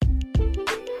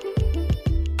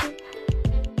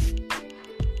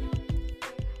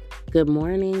Good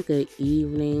morning, good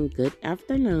evening, good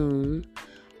afternoon.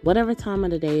 Whatever time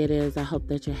of the day it is, I hope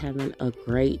that you're having a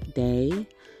great day.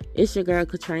 It's your girl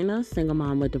Katrina, single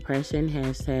mom with depression,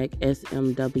 hashtag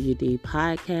SMWD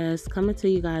podcast, coming to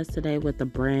you guys today with a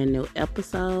brand new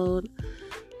episode.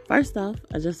 First off,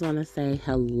 I just want to say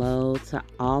hello to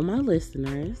all my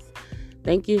listeners.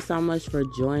 Thank you so much for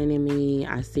joining me.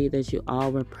 I see that you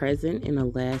all were present in the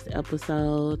last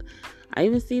episode. I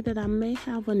even see that I may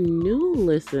have a new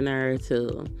listener or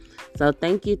two. So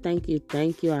thank you.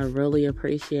 I really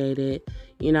appreciate it.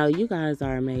 You know, you guys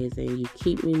are amazing. You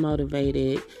keep me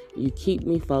motivated. You keep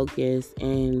me focused.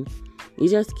 And you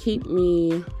just keep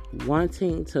me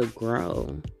wanting to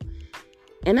grow.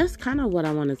 And that's kind of what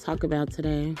I want to talk about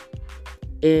today,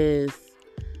 is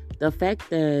the fact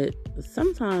that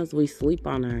sometimes we sleep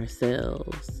on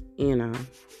ourselves,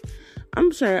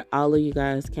 I'm sure all of you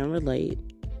guys can relate.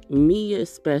 Me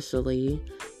especially,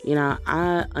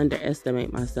 I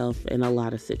underestimate myself in a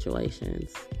lot of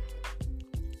situations.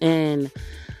 And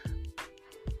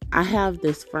I have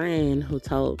this friend who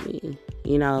told me,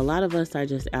 a lot of us are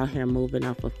just out here moving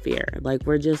off of fear. Like,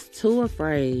 we're just too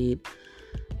afraid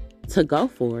to go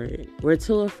for it. We're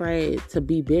too afraid to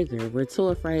be bigger. We're too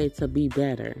afraid to be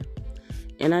better.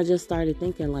 And I just started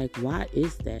thinking, like, why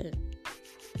is that?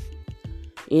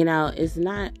 It's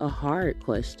not a hard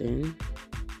question,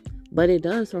 but it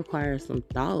does require some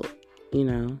thought,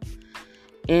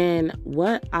 And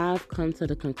what I've come to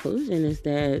the conclusion is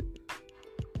that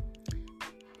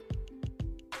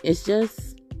it's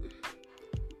just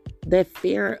that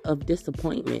fear of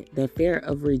disappointment, that fear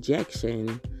of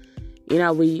rejection.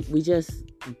 We just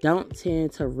don't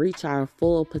tend to reach our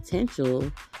full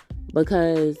potential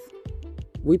because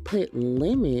we put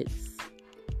limits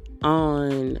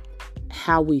on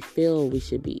how we feel we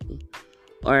should be.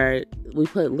 Or we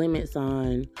put limits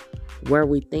on where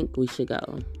we think we should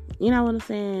go. You know what I'm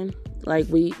saying? Like,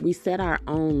 we set our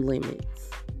own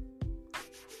limits.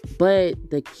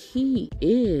 But the key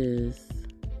is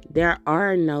there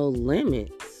are no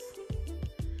limits.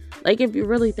 Like, if you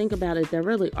really think about it, there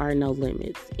really are no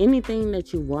limits. Anything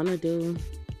that you want to do,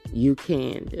 you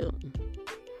can do.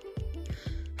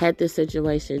 Had this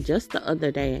situation just the other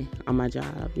day on my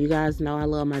job. You guys know I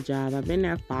love my job. I've been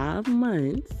there 5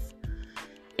 months.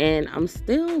 And I'm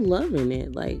still loving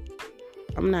it. Like,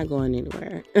 I'm not going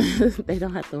anywhere. They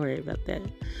don't have to worry about that.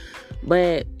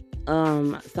 But,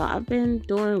 so I've been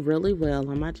doing really well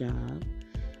on my job.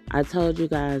 I told you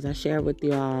guys, I shared with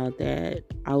you all that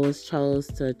I was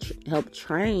chosen to help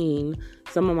train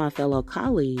some of my fellow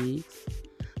colleagues.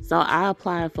 So I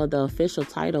applied for the official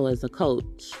title as a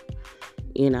coach.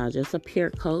 Just a peer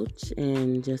coach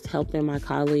and just helping my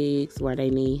colleagues where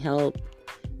they need help.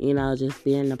 Just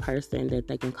being the person that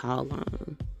they can call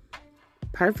on.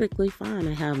 Perfectly fine.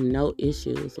 I have no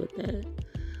issues with that.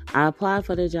 I applied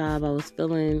for the job. I was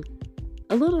feeling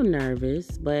a little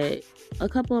nervous, but a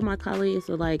couple of my colleagues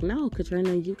were like, no,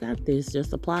 Katrina, you got this.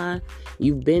 Just apply.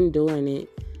 You've been doing it.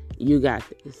 You got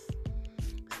this.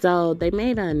 So they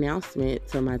made an announcement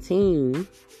to my team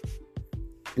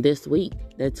this week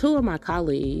that 2 of my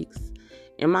colleagues,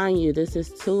 and mind you, this is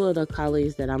 2 of the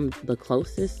colleagues that I'm the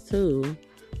closest to.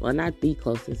 Well, not the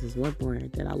closest. It's one more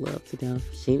that I love to death.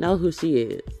 She know who she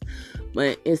is.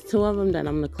 But it's 2 of them that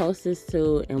I'm the closest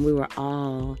to. And we were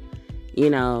all,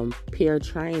 peer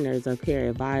trainers or peer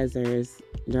advisors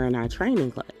during our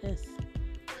training class.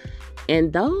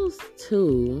 And those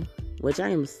 2, which I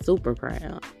am super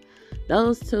proud,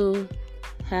 those 2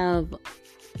 have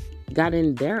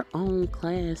gotten their own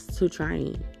class to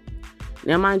train.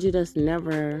 Now, mind you, that's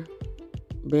never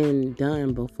been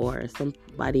done before.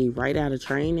 Somebody right out of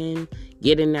training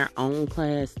getting their own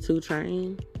class to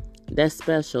train. That's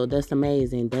special. That's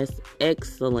amazing. That's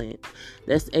excellent.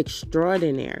 That's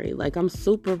extraordinary. Like, I'm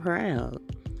super proud.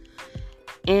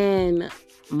 And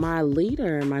my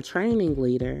leader, my training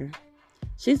leader,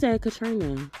 she said,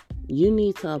 Katrina, you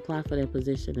need to apply for that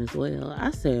position as well.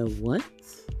 I said, what?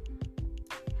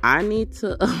 I need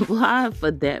to apply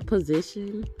for that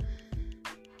position?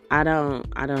 I don't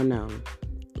know.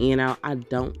 I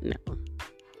don't know.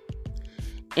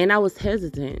 And I was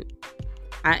hesitant.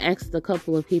 I asked a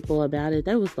couple of people about it.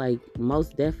 They was like,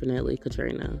 most definitely,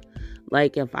 Katrina.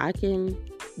 Like, if I can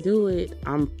do it,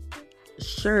 I'm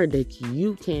sure that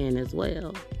you can as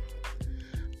well.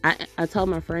 I told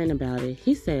my friend about it.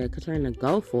 He said, Katrina,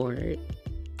 go for it.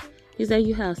 He said,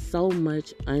 you have so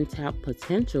much untapped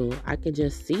potential. I could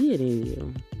just see it in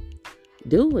you.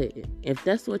 Do it. If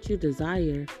that's what you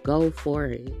desire, go for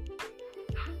it.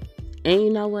 And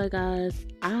you know what, guys?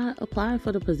 I applied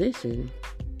for the position.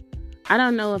 I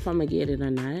don't know if I'm going to get it or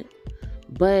not,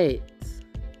 but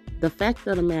the fact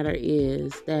of the matter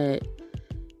is that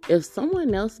if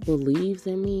someone else believes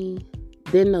in me,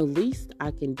 then the least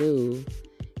I can do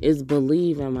is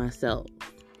believe in myself.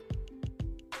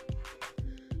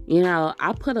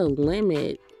 I put a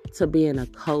limit to being a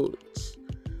coach,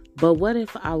 but what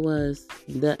if I was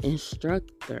the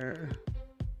instructor?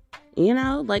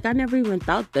 I never even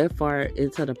thought that far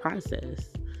into the process,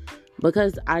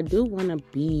 because I do want to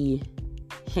be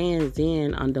hands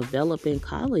in on developing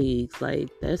colleagues.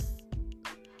 That's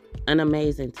an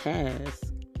amazing task.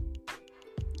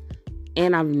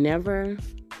 And I've never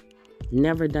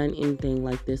done anything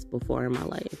like this before in my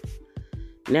life.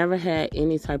 Never had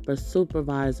any type of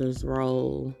supervisor's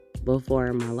role before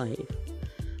in my life.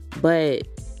 But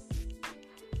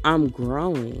I'm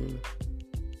growing.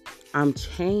 I'm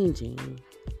changing.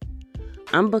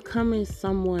 I'm becoming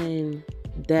someone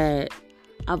that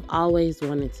I've always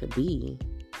wanted to be.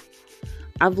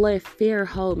 I've let fear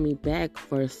hold me back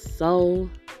for so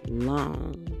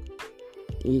long.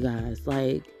 You guys,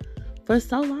 for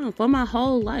so long, for my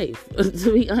whole life.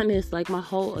 To be honest, my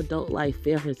whole adult life,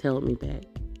 fear has held me back.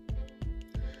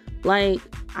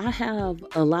 I have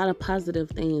a lot of positive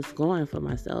things going for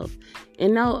myself.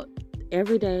 And no,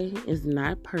 every day is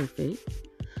not perfect.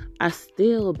 I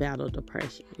still battle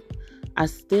depression. I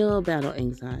still battle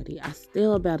anxiety. I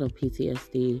still battle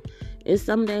PTSD. It's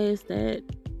some days that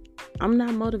I'm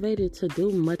not motivated to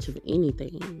do much of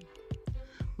anything.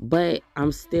 But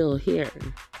I'm still here.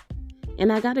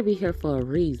 And I got to be here for a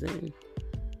reason.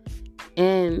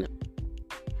 And,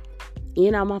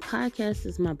 my podcast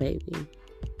is my baby.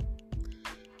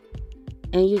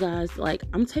 And you guys,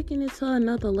 I'm taking it to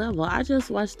another level. I just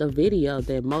watched a video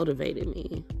that motivated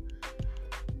me.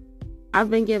 I've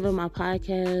been giving my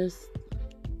podcast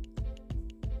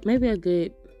maybe a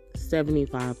good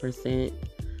 75%,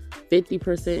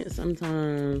 50%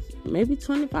 sometimes, maybe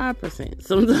 25%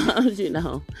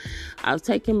 sometimes, I've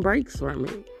taken breaks from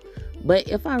it. But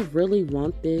if I really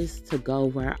want this to go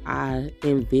where I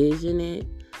envision it,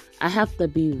 I have to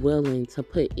be willing to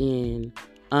put in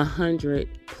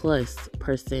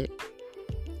 100+%.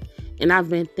 And I've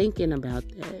been thinking about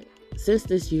that since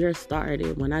this year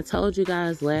started. When I told you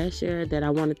guys last year that I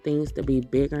wanted things to be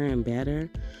bigger and better,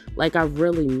 I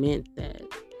really meant that.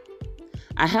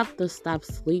 I have to stop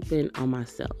sleeping on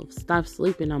myself, stop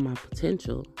sleeping on my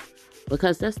potential,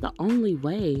 because that's the only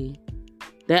way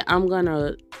that I'm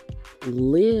gonna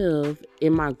live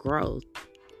in my growth.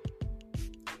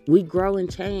 We grow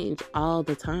and change all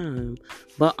the time,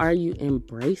 but are you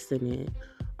embracing it?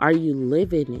 Are you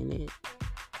living in it?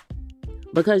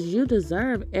 Because you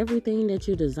deserve everything that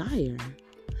you desire.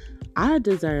 I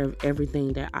deserve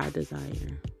everything that I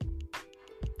desire.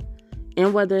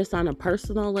 And whether it's on a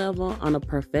personal level, on a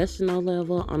professional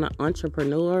level, on an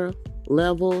entrepreneur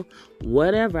level,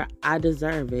 whatever, I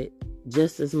deserve it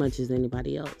just as much as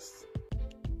anybody else.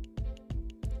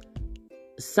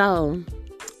 So,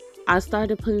 I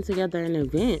started putting together an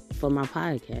event for my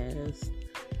podcast.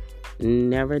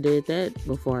 Never did that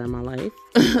before in my life.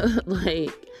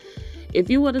 If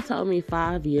you would have told me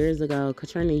 5 years ago,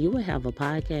 Katrina, you would have a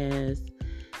podcast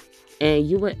and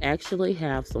you would actually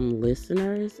have some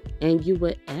listeners and you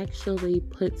would actually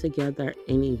put together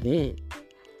an event,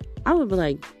 I would be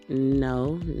like,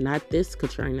 no, not this,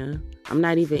 Katrina. I'm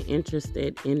not even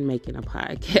interested in making a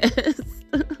podcast.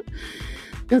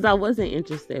 Because I wasn't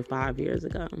interested 5 years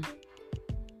ago.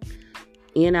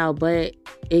 But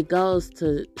it goes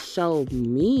to show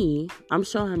me, I'm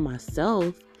showing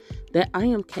myself that I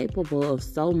am capable of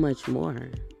so much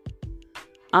more.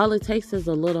 All it takes is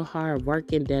a little hard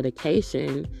work and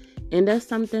dedication, and that's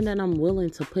something that I'm willing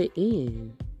to put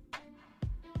in.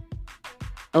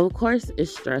 Of course,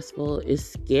 it's stressful, it's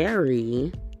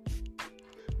scary,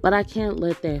 but I can't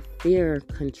let that fear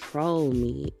control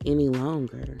me any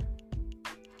longer.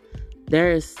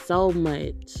 There is so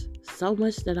much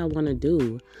that I want to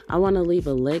do. I want to leave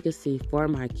a legacy for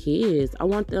my kids. I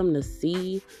want them to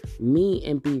see me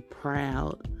and be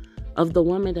proud of the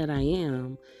woman that I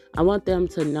am. I want them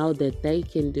to know that they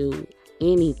can do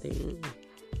anything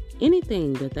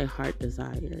that their heart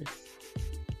desires.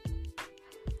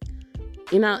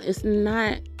 It's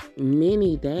not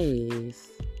many days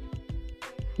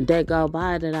that go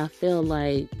by that I feel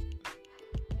like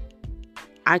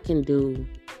I can do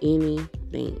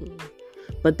anything.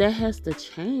 But that has to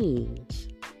change.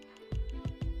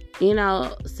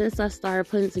 Since I started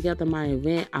putting together my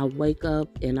event, I wake up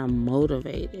and I'm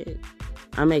motivated.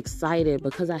 I'm excited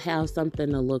because I have something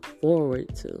to look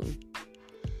forward to.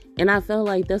 And I feel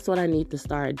like that's what I need to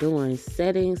start doing,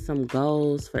 setting some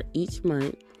goals for each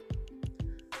month.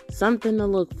 Something to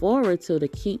look forward to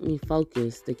keep me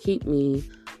focused, to keep me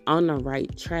on the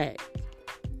right track.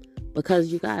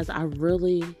 Because you guys, I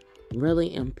really,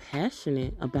 really am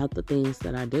passionate about the things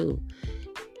that I do.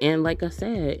 And like I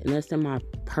said, and that's in my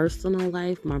personal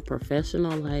life, my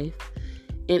professional life,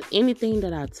 and anything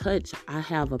that I touch, I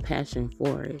have a passion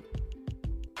for it.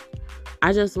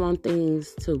 I just want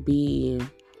things to be,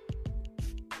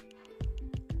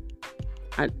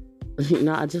 I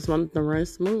just want them to run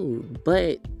smooth.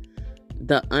 But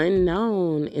the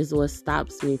unknown is what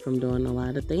stops me from doing a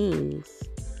lot of things.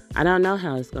 I don't know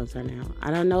how it's going to turn out.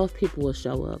 I don't know if people will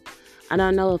show up. I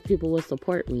don't know if people will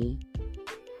support me.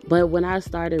 But when I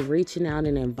started reaching out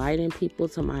and inviting people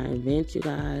to my event, you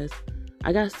guys,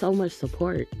 I got so much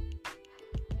support.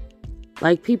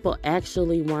 Like, people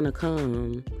actually want to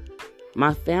come.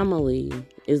 My family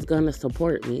is going to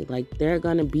support me. Like, they're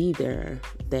going to be there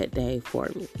that day for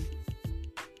me.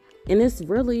 And it's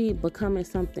really becoming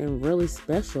something really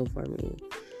special for me.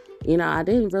 I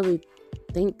didn't really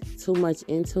think too much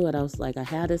into it. I was like, I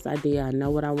had this idea. I know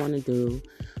what I want to do.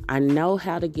 I know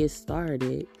how to get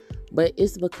started. But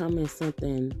it's becoming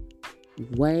something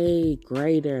way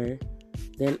greater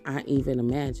than I even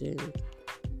imagined.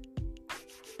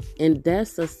 And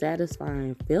that's a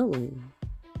satisfying feeling.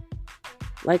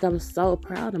 Like, I'm so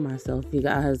proud of myself, you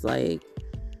guys. Like,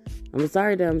 I'm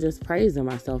sorry that I'm just praising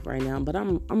myself right now, but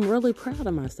I'm really proud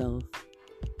of myself.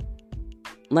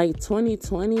 Like,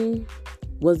 2020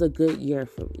 was a good year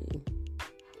for me.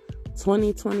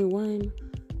 2021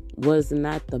 was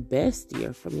not the best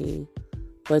year for me.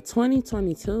 But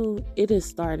 2022, it is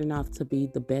starting off to be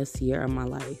the best year of my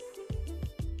life.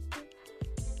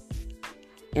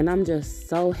 And I'm just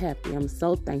so happy. I'm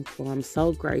so thankful. I'm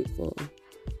so grateful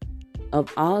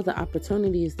of all the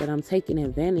opportunities that I'm taking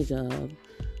advantage of.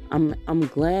 I'm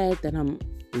glad that I'm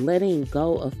letting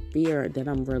go of fear, that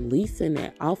I'm releasing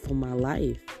it off of my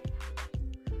life.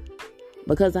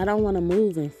 Because I don't want to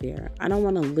move in fear. I don't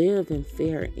want to live in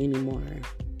fear anymore.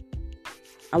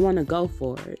 I want to go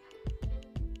for it.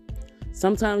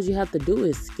 Sometimes you have to do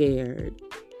it scared.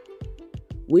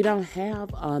 We don't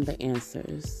have all the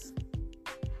answers.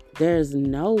 There's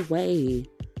no way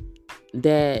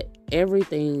that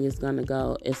everything is going to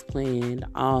go as planned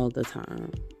all the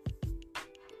time.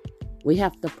 We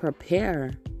have to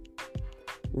prepare,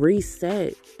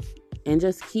 reset, and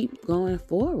just keep going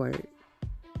forward.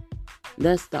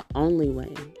 That's the only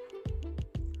way.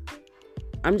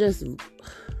 I'm getting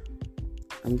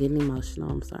emotional,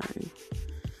 I'm sorry.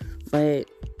 But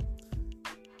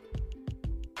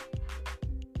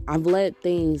I've let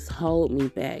things hold me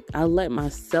back. I've let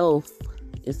myself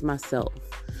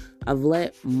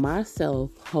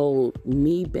hold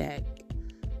me back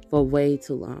for way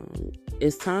too long.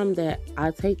 It's time that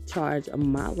I take charge of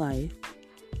my life.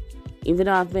 Even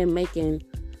though I've been making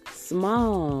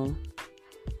small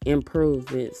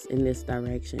improvements in this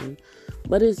direction.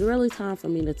 But it's really time for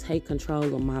me to take control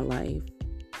of my life.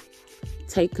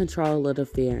 Take control of the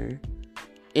fear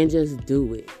and just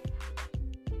do it.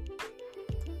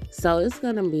 So it's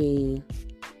going to be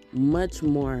much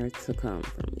more to come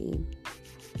from me.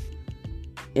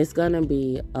 It's going to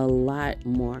be a lot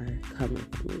more coming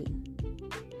from me.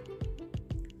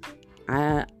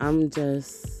 I'm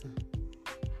just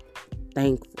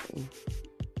thankful.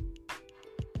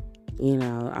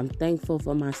 I'm thankful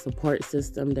for my support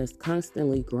system that's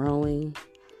constantly growing.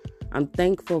 I'm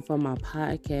thankful for my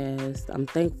podcast. I'm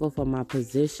thankful for my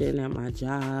position at my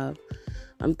job.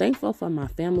 I'm thankful for my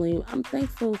family. I'm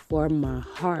thankful for my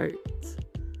heart.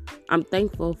 I'm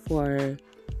thankful for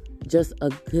just a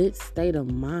good state of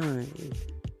mind.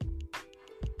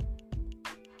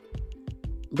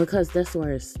 Because that's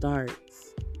where it starts.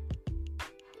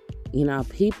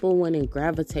 People wouldn't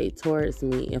gravitate towards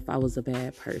me if I was a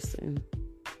bad person.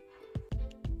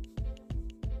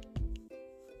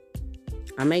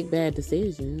 I make bad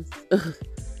decisions,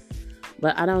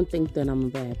 but I don't think that I'm a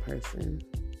bad person.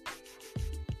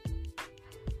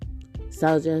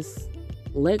 So just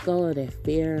let go of that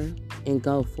fear and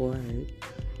go for it.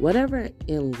 Whatever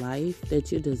in life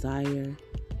that you desire,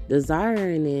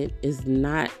 desiring it is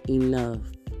not enough.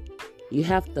 You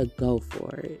have to go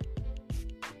for it.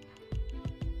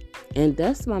 And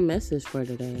that's my message for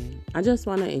today. I just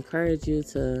want to encourage you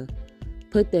to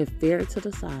put that fear to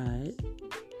the side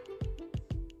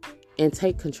and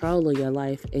take control of your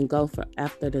life and go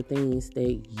after the things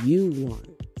that you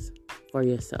want for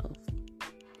yourself.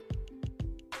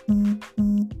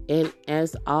 And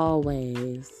as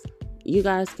always, you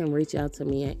guys can reach out to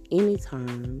me at any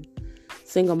time.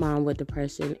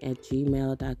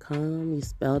 singlemomwithdepression@gmail.com. You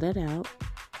spell that out.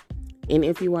 And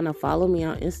if you want to follow me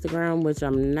on Instagram, which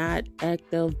I'm not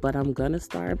active, but I'm going to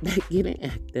start back getting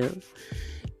active,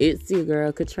 It's your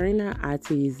girl, Katrina,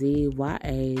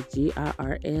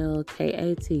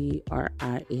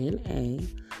 ITZYAGIRLKATRINA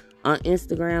on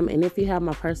Instagram. And if you have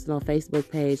my personal Facebook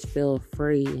page, feel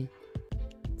free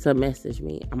to message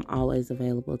me. I'm always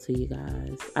available to you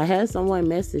guys. I had someone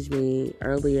message me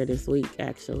earlier this week,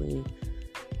 actually,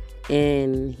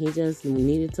 and he just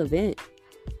needed to vent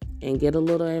and get a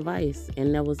little advice,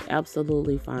 and that was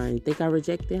absolutely fine. Think I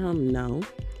rejected him? No.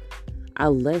 I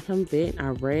let him vent. I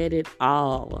read it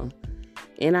all.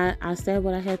 And I said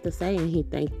what I had to say, and he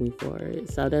thanked me for it.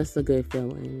 So that's a good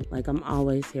feeling. Like, I'm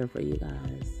always here for you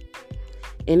guys.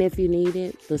 And if you need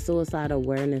it, the Suicide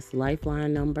Awareness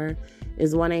Lifeline number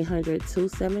is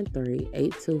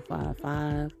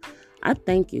 1-800-273-8255. I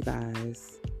thank you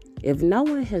guys. If no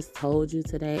one has told you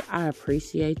today, I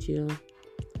appreciate you.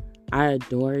 I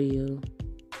adore you.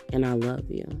 And I love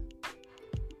you.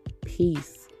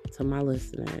 Peace to my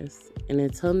listeners. And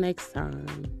until next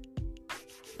time.